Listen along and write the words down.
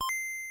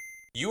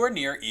You are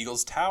near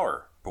Eagle's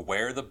Tower.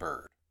 Beware the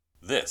bird.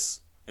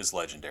 This is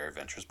Legendary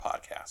Adventures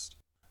Podcast.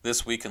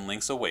 This week in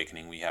Link's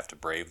Awakening, we have to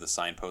brave the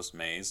signpost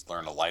maze,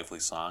 learn a lively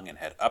song, and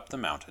head up the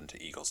mountain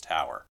to Eagle's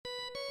Tower.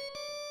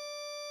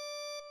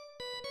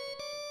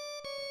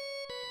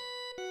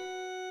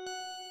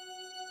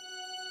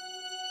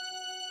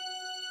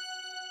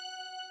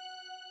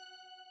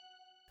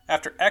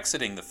 After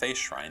exiting the Face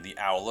Shrine, the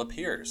owl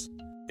appears.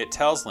 It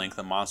tells Link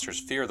the monsters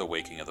fear the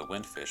waking of the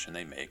Windfish and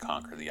they may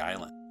conquer the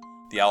island.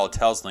 The owl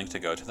tells Link to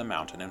go to the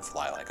mountain and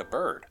fly like a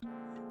bird.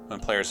 When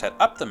players head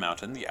up the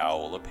mountain, the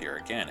owl will appear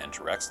again and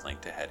directs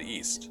Link to head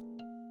east.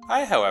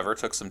 I, however,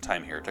 took some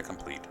time here to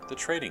complete the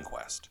trading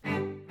quest.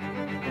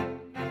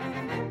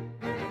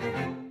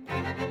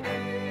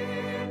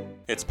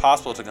 It's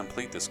possible to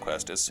complete this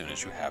quest as soon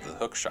as you have the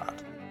hookshot.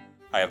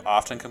 I have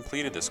often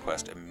completed this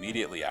quest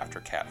immediately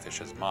after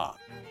Catfish's Maw.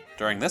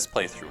 During this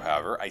playthrough,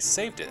 however, I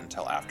saved it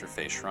until after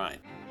Face Shrine.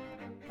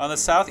 On the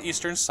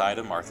southeastern side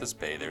of Martha's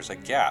Bay, there's a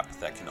gap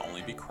that can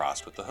only be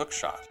crossed with the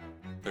hookshot.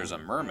 There's a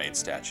mermaid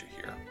statue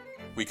here.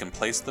 We can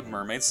place the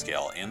mermaid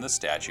scale in the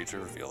statue to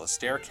reveal a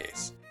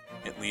staircase.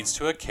 It leads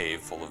to a cave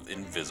full of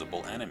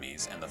invisible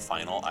enemies and the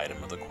final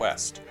item of the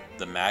quest,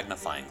 the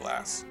magnifying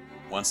glass.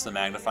 Once the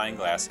magnifying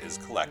glass is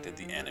collected,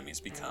 the enemies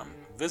become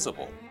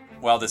visible.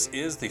 While this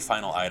is the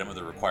final item of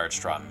the required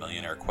Straw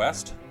Millionaire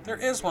quest, there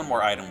is one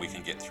more item we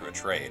can get through a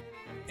trade.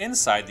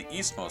 Inside the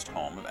eastmost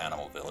home of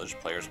Animal Village,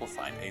 players will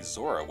find a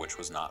Zora which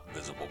was not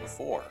visible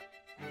before.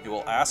 It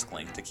will ask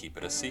Link to keep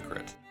it a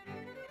secret.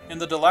 In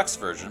the deluxe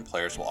version,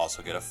 players will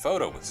also get a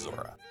photo with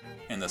Zora.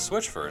 In the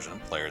Switch version,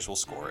 players will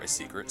score a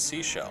secret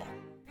seashell.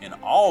 In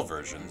all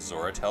versions,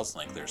 Zora tells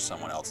Link there's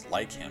someone else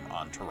like him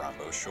on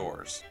Tarambo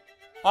shores.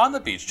 On the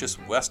beach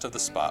just west of the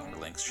spot where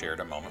Link shared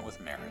a moment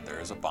with Marin,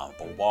 there is a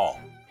bombable wall.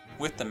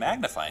 With the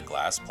magnifying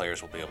glass,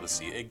 players will be able to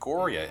see a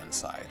Goria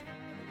inside.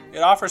 It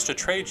offers to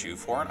trade you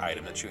for an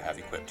item that you have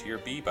equipped to your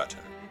B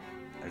button.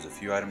 There's a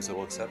few items it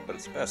will accept, but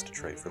it's best to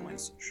trade for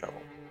Link's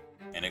shovel.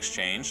 In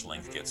exchange,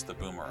 Link gets the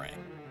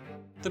boomerang.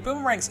 The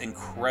boomerang's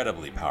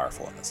incredibly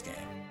powerful in this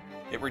game.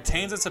 It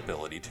retains its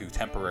ability to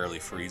temporarily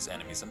freeze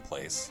enemies in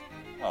place.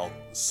 Well,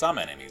 some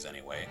enemies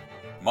anyway.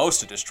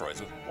 Most it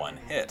destroys with one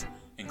hit,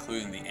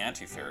 including the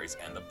anti-fairies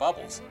and the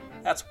bubbles.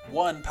 That's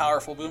one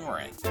powerful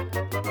boomerang.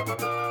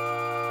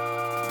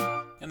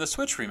 In the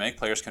Switch remake,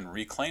 players can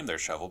reclaim their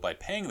shovel by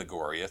paying the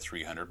Goria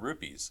 300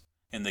 rupees.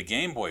 In the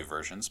Game Boy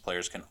versions,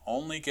 players can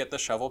only get the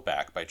shovel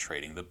back by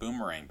trading the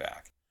boomerang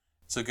back.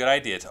 It's a good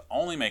idea to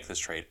only make this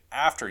trade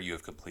after you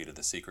have completed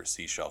the secret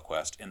seashell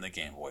quest in the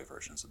Game Boy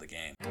versions of the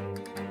game.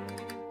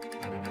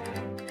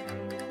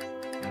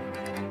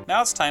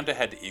 Now it's time to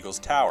head to Eagle's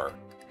Tower.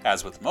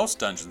 As with most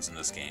dungeons in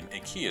this game, a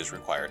key is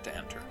required to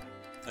enter.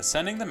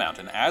 Ascending the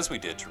mountain as we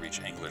did to reach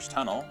Angler's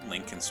Tunnel,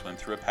 Link can swim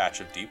through a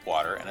patch of deep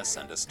water and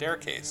ascend a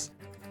staircase.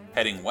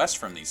 Heading west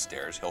from these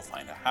stairs, he'll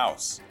find a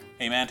house.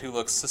 A man who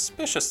looks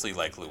suspiciously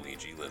like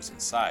Luigi lives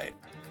inside.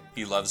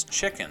 He loves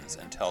chickens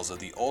and tells of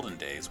the olden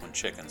days when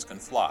chickens can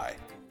fly.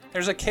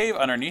 There's a cave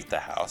underneath the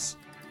house.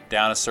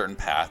 Down a certain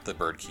path, the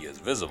bird key is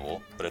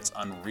visible, but it's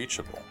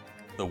unreachable.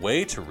 The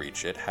way to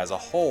reach it has a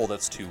hole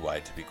that's too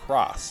wide to be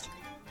crossed.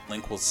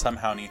 Link will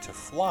somehow need to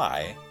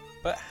fly,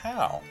 but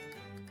how?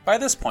 By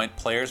this point,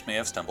 players may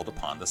have stumbled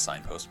upon the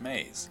signpost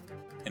maze.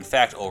 In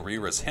fact,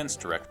 Ulrira's hints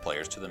direct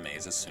players to the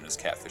maze as soon as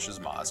Catfish's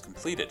Maw is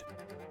completed.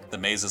 The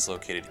maze is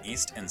located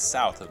east and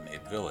south of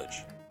Mabe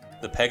Village.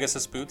 The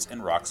Pegasus boots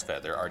and Rock's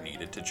Feather are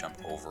needed to jump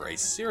over a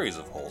series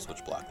of holes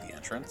which block the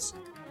entrance.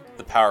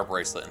 The Power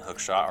Bracelet and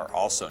Hookshot are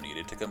also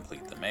needed to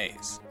complete the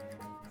maze.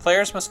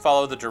 Players must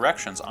follow the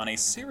directions on a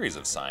series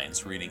of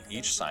signs, reading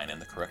each sign in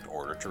the correct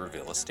order to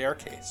reveal a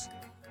staircase.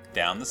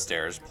 Down the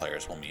stairs,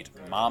 players will meet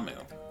Mamu,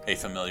 a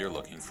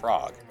familiar-looking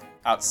frog.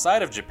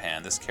 Outside of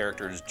Japan, this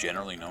character is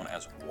generally known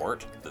as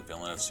Wart, the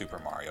villain of Super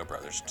Mario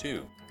Bros.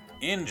 2.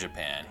 In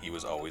Japan, he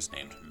was always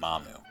named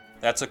Mamu.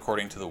 That's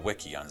according to the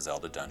wiki on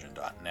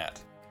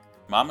ZeldaDungeon.net.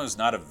 Mamu's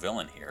not a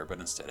villain here, but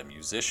instead a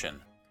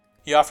musician.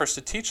 He offers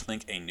to teach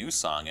Link a new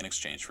song in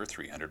exchange for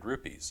 300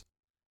 rupees.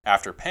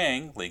 After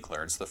paying, Link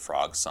learns the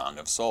Frog Song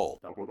of Soul.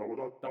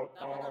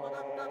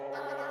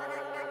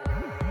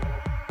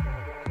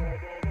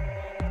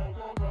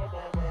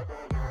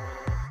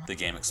 The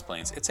game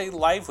explains it's a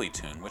lively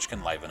tune which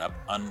can liven up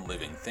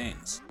unliving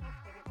things.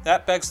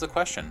 That begs the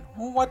question,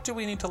 what do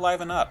we need to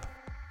liven up?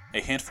 A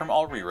hint from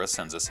Ulrira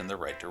sends us in the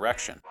right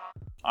direction.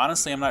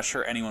 Honestly, I'm not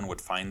sure anyone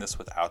would find this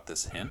without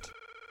this hint.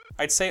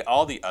 I'd say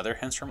all the other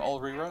hints from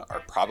Ulrira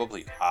are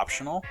probably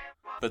optional,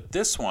 but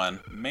this one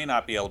may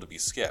not be able to be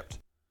skipped.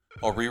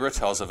 Ulrira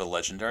tells of a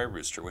legendary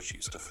rooster which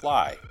used to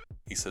fly.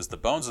 He says the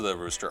bones of the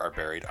rooster are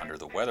buried under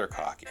the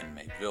weathercock in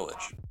Mabe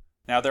Village.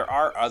 Now there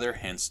are other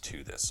hints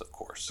to this, of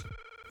course.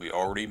 We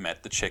already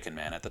met the Chicken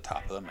Man at the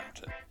top of the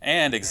mountain.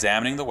 And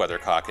examining the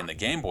weathercock in the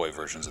Game Boy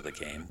versions of the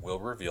game will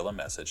reveal a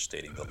message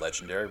stating the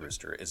legendary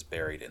rooster is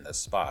buried in this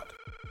spot.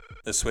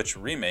 The Switch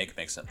remake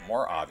makes it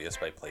more obvious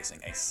by placing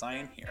a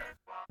sign here.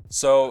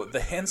 So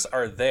the hints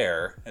are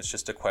there, it's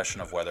just a question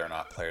of whether or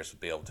not players would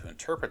be able to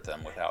interpret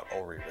them without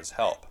Ulriva's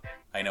help.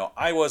 I know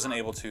I wasn't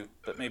able to,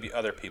 but maybe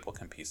other people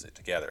can piece it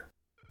together.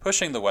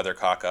 Pushing the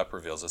weathercock up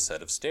reveals a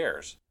set of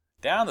stairs.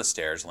 Down the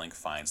stairs, Link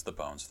finds the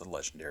bones of the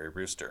legendary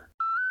rooster.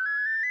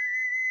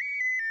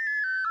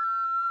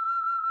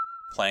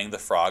 Playing the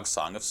frog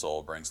Song of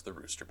Soul brings the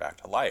rooster back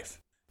to life.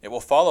 It will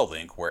follow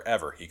Link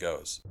wherever he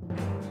goes.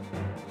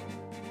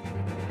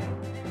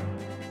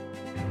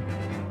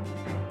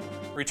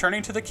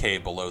 Returning to the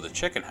cave below the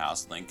chicken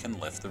house, Link can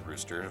lift the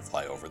rooster and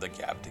fly over the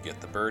gap to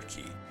get the bird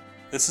key.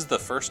 This is the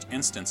first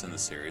instance in the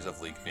series of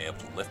Link being able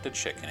to lift a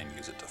chicken and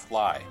use it to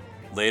fly.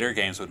 Later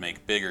games would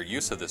make bigger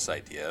use of this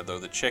idea, though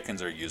the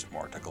chickens are used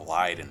more to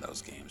glide in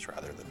those games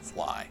rather than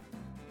fly.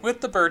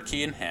 With the bird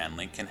key in hand,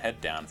 Link can head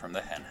down from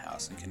the hen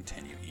house and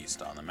continue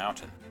east on the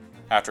mountain.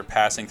 After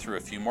passing through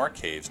a few more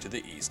caves to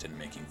the east and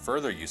making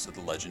further use of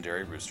the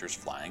legendary rooster's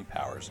flying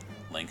powers,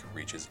 Link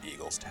reaches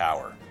Eagle's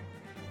Tower.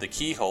 The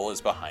keyhole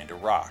is behind a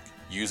rock.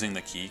 Using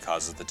the key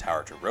causes the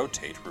tower to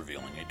rotate,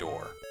 revealing a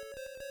door.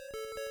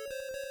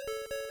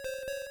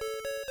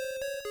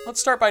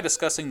 Let's start by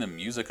discussing the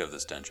music of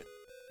this dungeon.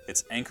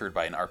 It's anchored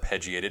by an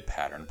arpeggiated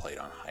pattern played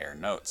on higher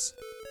notes.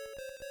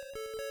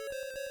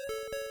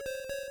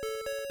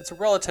 It's a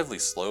relatively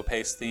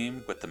slow-paced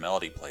theme, with the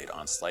melody played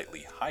on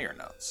slightly higher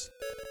notes.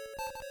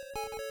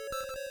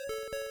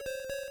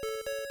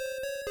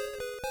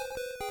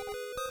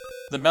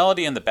 The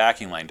melody and the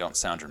backing line don't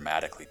sound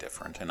dramatically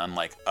different, and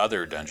unlike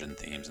other dungeon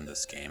themes in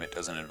this game, it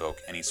doesn't invoke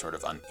any sort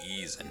of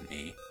unease in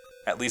me,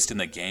 at least in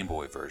the Game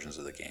Boy versions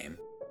of the game.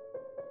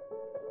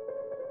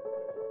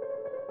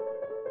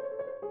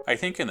 I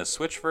think in the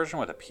Switch version,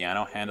 with a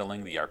piano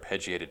handling the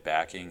arpeggiated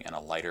backing and a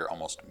lighter,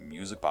 almost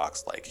music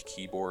box-like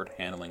keyboard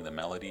handling the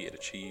melody, it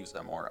achieves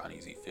a more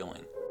uneasy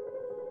feeling.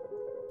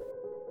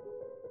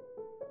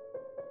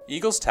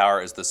 Eagle's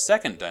Tower is the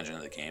second dungeon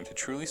in the game to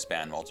truly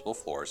span multiple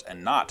floors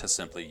and not to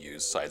simply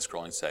use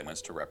side-scrolling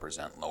segments to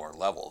represent lower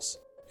levels.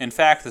 In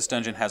fact, this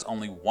dungeon has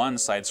only one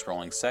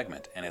side-scrolling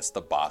segment, and it's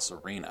the boss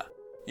arena.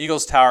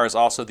 Eagle's Tower is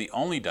also the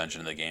only dungeon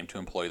in the game to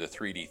employ the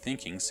 3D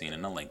thinking seen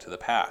in A Link to the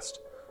Past.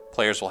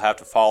 Players will have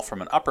to fall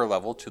from an upper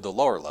level to the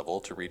lower level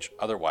to reach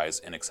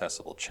otherwise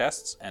inaccessible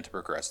chests and to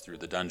progress through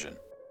the dungeon.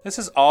 This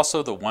is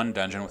also the one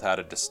dungeon without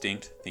a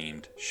distinct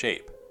themed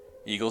shape.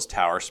 Eagle's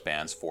Tower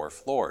spans 4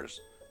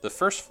 floors. The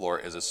first floor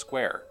is a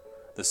square.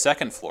 The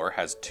second floor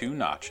has 2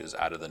 notches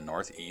out of the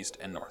northeast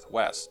and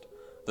northwest.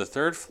 The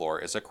third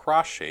floor is a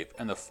cross shape,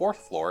 and the fourth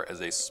floor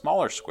is a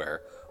smaller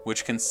square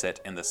which can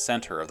sit in the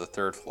center of the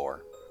third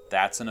floor.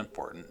 That's an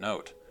important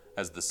note,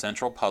 as the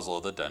central puzzle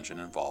of the dungeon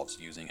involves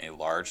using a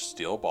large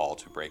steel ball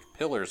to break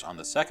pillars on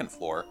the second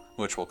floor,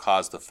 which will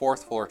cause the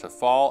fourth floor to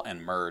fall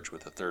and merge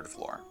with the third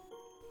floor.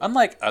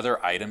 Unlike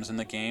other items in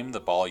the game, the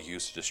ball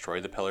used to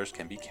destroy the pillars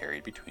can be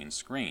carried between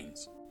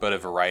screens, but a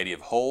variety of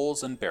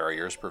holes and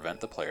barriers prevent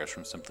the players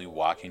from simply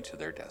walking to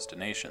their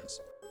destinations.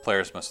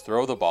 Players must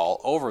throw the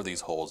ball over these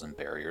holes and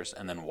barriers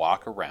and then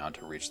walk around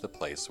to reach the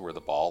place where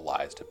the ball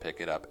lies to pick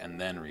it up and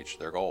then reach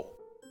their goal.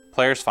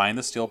 Players find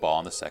the steel ball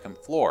on the second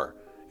floor.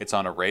 It's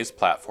on a raised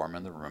platform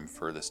in the room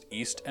furthest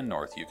east and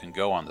north you can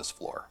go on this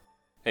floor.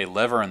 A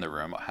lever in the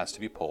room has to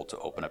be pulled to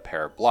open a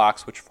pair of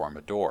blocks which form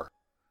a door.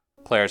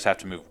 Players have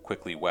to move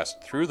quickly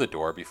west through the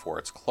door before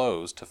it's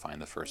closed to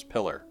find the first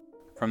pillar.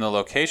 From the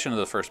location of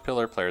the first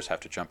pillar, players have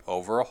to jump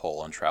over a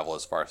hole and travel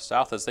as far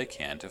south as they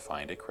can to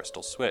find a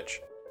crystal switch.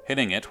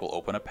 Hitting it will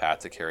open a path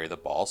to carry the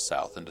ball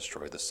south and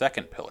destroy the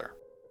second pillar.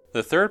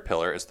 The third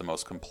pillar is the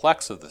most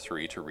complex of the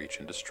 3 to reach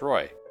and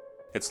destroy.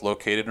 It's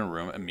located in a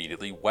room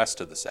immediately west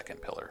of the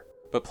second pillar,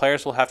 but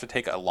players will have to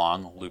take a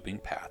long, looping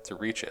path to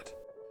reach it.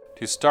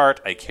 To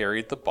start, I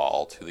carried the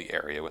ball to the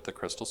area with the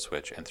crystal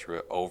switch and threw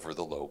it over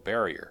the low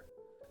barrier.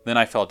 Then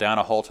I fell down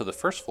a hole to the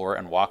first floor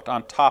and walked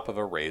on top of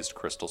a raised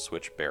crystal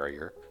switch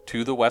barrier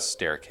to the west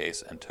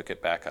staircase and took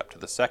it back up to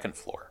the second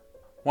floor.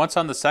 Once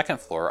on the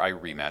second floor, I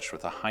rematched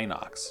with a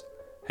Hinox.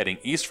 Heading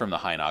east from the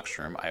Hinox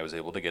room, I was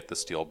able to get the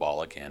steel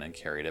ball again and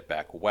carried it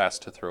back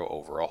west to throw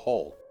over a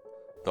hole.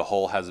 The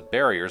hole has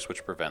barriers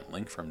which prevent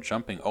Link from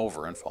jumping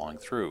over and falling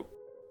through.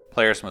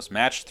 Players must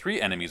match 3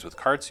 enemies with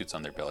card suits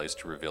on their bellies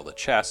to reveal the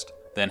chest,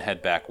 then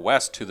head back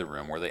west to the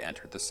room where they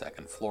entered the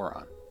second floor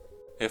on.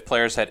 If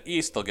players head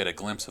east, they'll get a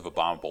glimpse of a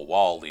bombable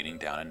wall leading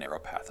down a narrow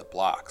path of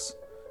blocks.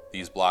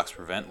 These blocks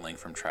prevent Link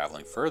from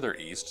traveling further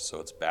east, so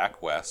it's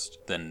back west,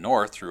 then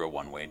north through a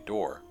one-way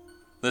door.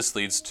 This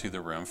leads to the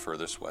room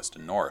furthest west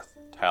and north.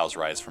 Tiles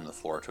rise from the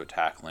floor to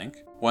attack Link.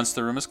 Once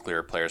the room is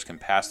clear, players can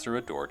pass through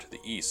a door to the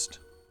east.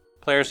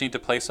 Players need to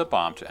place a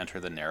bomb to enter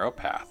the narrow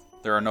path.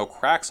 There are no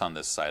cracks on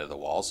this side of the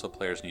wall, so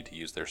players need to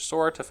use their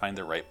sword to find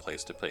the right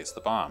place to place the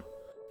bomb.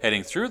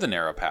 Heading through the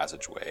narrow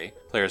passageway,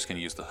 players can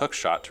use the hook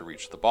shot to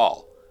reach the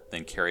ball,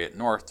 then carry it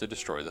north to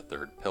destroy the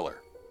third pillar.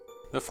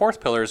 The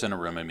fourth pillar is in a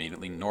room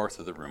immediately north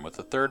of the room with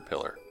the third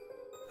pillar.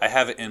 I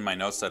have it in my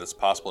notes that it's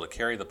possible to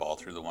carry the ball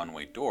through the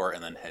one-way door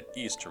and then head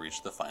east to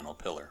reach the final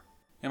pillar.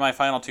 In my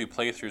final 2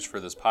 playthroughs for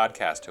this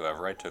podcast,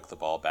 however, I took the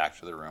ball back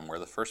to the room where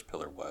the first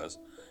pillar was,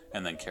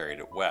 and then carried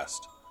it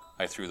west.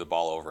 I threw the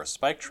ball over a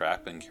spike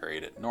trap and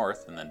carried it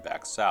north and then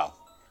back south.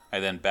 I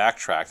then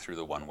backtracked through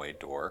the one-way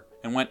door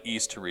and went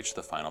east to reach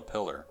the final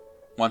pillar.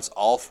 Once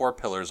all 4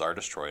 pillars are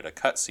destroyed, a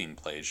cutscene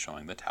plays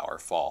showing the tower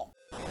fall.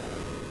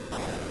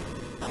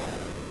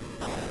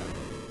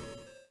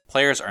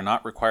 Players are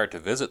not required to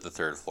visit the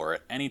 3rd floor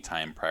at any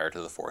time prior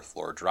to the 4th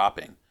floor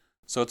dropping,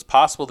 so it's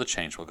possible the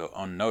change will go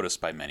unnoticed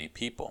by many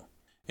people.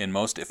 In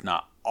most, if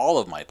not all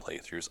of my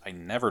playthroughs, I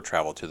never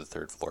traveled to the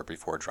 3rd floor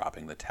before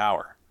dropping the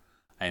tower.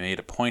 I made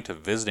a point of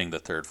visiting the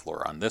 3rd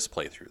floor on this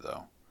playthrough,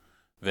 though.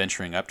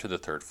 Venturing up to the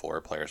 3rd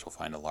floor, players will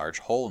find a large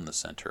hole in the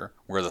center,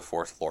 where the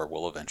 4th floor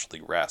will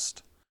eventually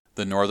rest.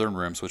 The northern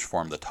rooms which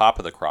form the top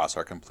of the cross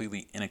are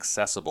completely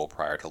inaccessible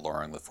prior to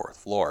lowering the 4th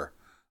floor.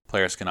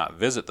 Players cannot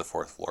visit the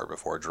 4th floor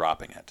before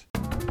dropping it.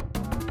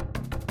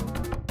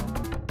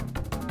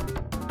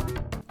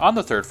 On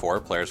the 3rd floor,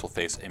 players will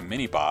face a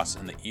mini-boss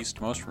in the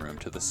eastmost room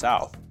to the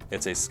south.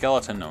 It's a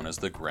skeleton known as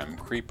the Grim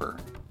Creeper.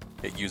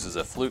 It uses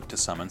a flute to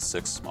summon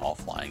 6 small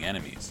flying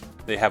enemies.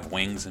 They have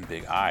wings and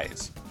big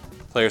eyes.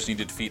 Players need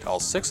to defeat all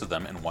 6 of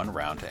them in one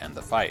round to end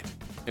the fight.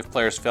 If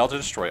players fail to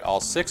destroy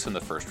all 6 in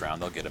the first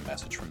round, they'll get a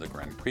message from the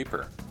Grim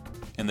Creeper.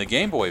 In the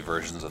Game Boy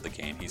versions of the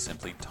game, he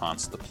simply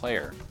taunts the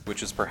player,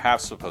 which is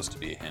perhaps supposed to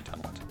be a hint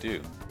on what to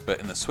do. But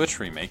in the Switch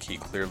remake, he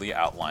clearly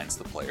outlines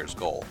the player's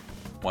goal.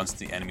 Once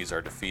the enemies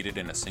are defeated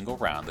in a single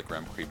round, the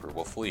Grim Creeper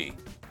will flee.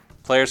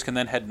 Players can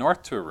then head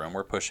north to a room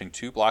where pushing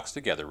 2 blocks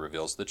together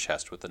reveals the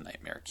chest with the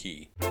Nightmare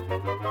Key.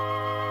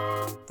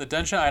 The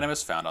dungeon item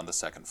is found on the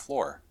 2nd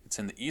floor. It's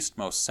in the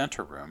eastmost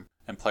center room,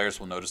 and players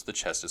will notice the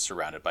chest is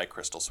surrounded by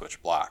crystal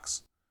switch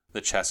blocks.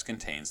 The chest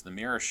contains the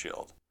Mirror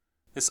Shield.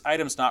 This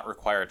item's not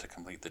required to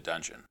complete the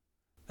dungeon.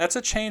 That's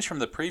a change from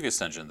the previous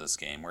dungeon in this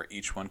game, where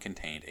each one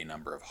contained a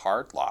number of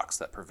hard locks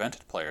that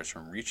prevented players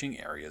from reaching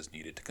areas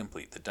needed to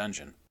complete the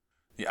dungeon.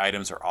 The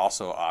items are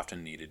also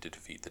often needed to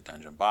defeat the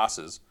dungeon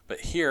bosses,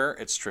 but here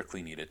it's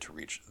strictly needed to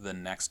reach the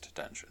next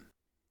dungeon.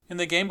 In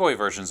the Game Boy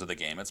versions of the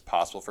game, it's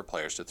possible for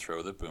players to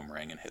throw the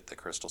boomerang and hit the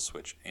crystal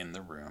switch in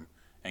the room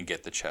and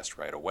get the chest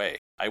right away.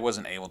 I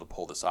wasn't able to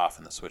pull this off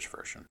in the Switch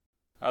version.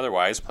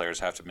 Otherwise, players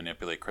have to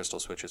manipulate crystal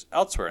switches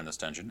elsewhere in this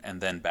dungeon and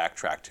then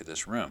backtrack to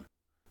this room.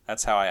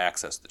 That's how I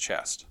accessed the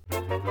chest.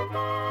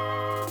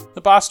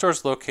 The boss door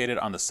is located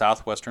on the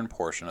southwestern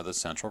portion of the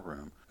central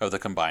room of the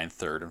combined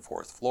 3rd and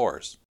 4th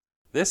floors.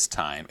 This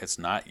time, it's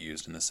not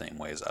used in the same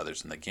way as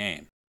others in the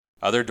game.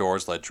 Other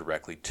doors led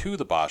directly to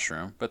the boss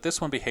room, but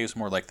this one behaves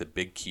more like the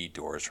Big Key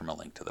doors from A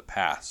Link to the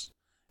Past.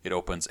 It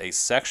opens a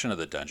section of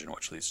the dungeon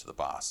which leads to the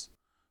boss.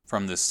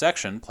 From this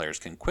section, players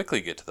can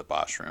quickly get to the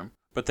boss room,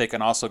 but they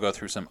can also go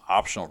through some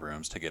optional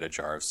rooms to get a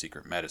jar of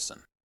secret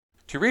medicine.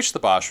 To reach the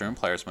boss room,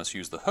 players must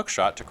use the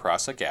hookshot to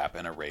cross a gap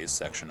in a raised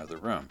section of the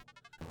room.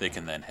 They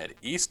can then head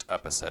east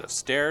up a set of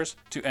stairs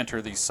to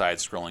enter the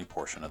side-scrolling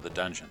portion of the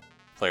dungeon.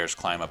 Players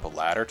climb up a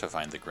ladder to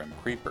find the Grim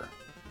Creeper.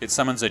 It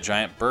summons a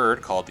giant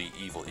bird called the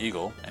Evil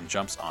Eagle and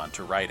jumps on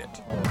to ride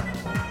it.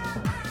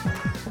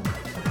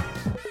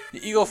 The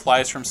eagle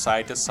flies from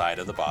side to side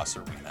of the boss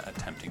arena,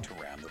 attempting to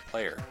ram the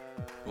player.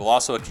 It will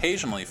also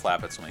occasionally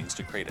flap its wings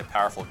to create a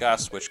powerful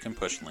gust which can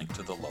push Link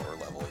to the lower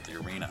level of the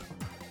arena.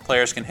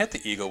 Players can hit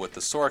the eagle with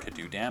the sword to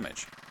do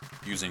damage.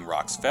 Using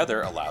Rock's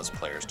Feather allows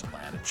players to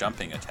land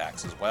jumping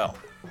attacks as well.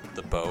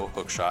 The bow,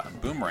 hookshot,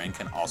 and boomerang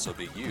can also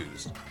be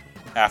used.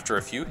 After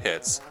a few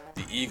hits,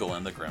 the eagle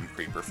and the Grim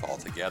Creeper fall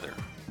together.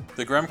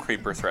 The Grim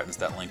Creeper threatens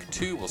that Link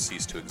too will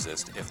cease to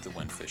exist if the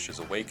Windfish is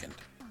awakened.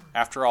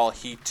 After all,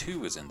 he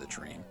too is in the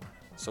dream,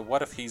 so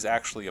what if he's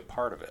actually a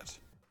part of it?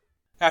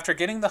 After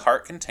getting the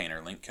heart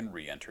container, Link can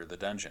re-enter the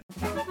dungeon.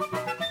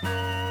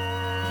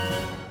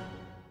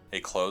 A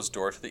closed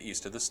door to the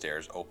east of the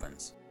stairs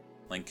opens.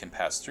 Link can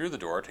pass through the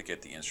door to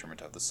get the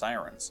instrument of the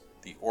sirens,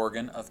 the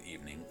Organ of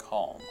Evening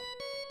Calm.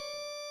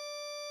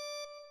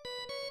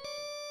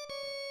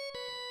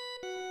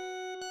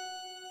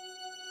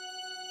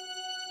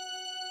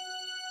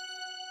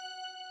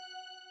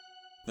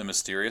 The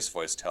mysterious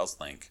voice tells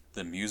Link,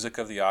 the music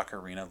of the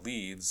ocarina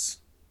leads,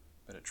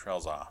 but it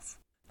trails off,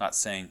 not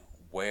saying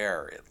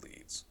where it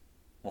leads.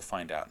 We'll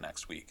find out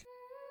next week.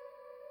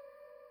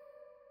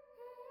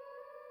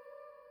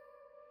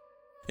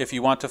 If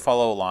you want to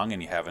follow along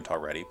and you haven't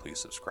already, please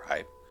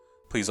subscribe.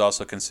 Please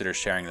also consider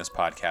sharing this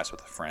podcast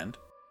with a friend.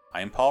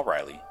 I am Paul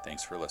Riley.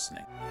 Thanks for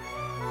listening.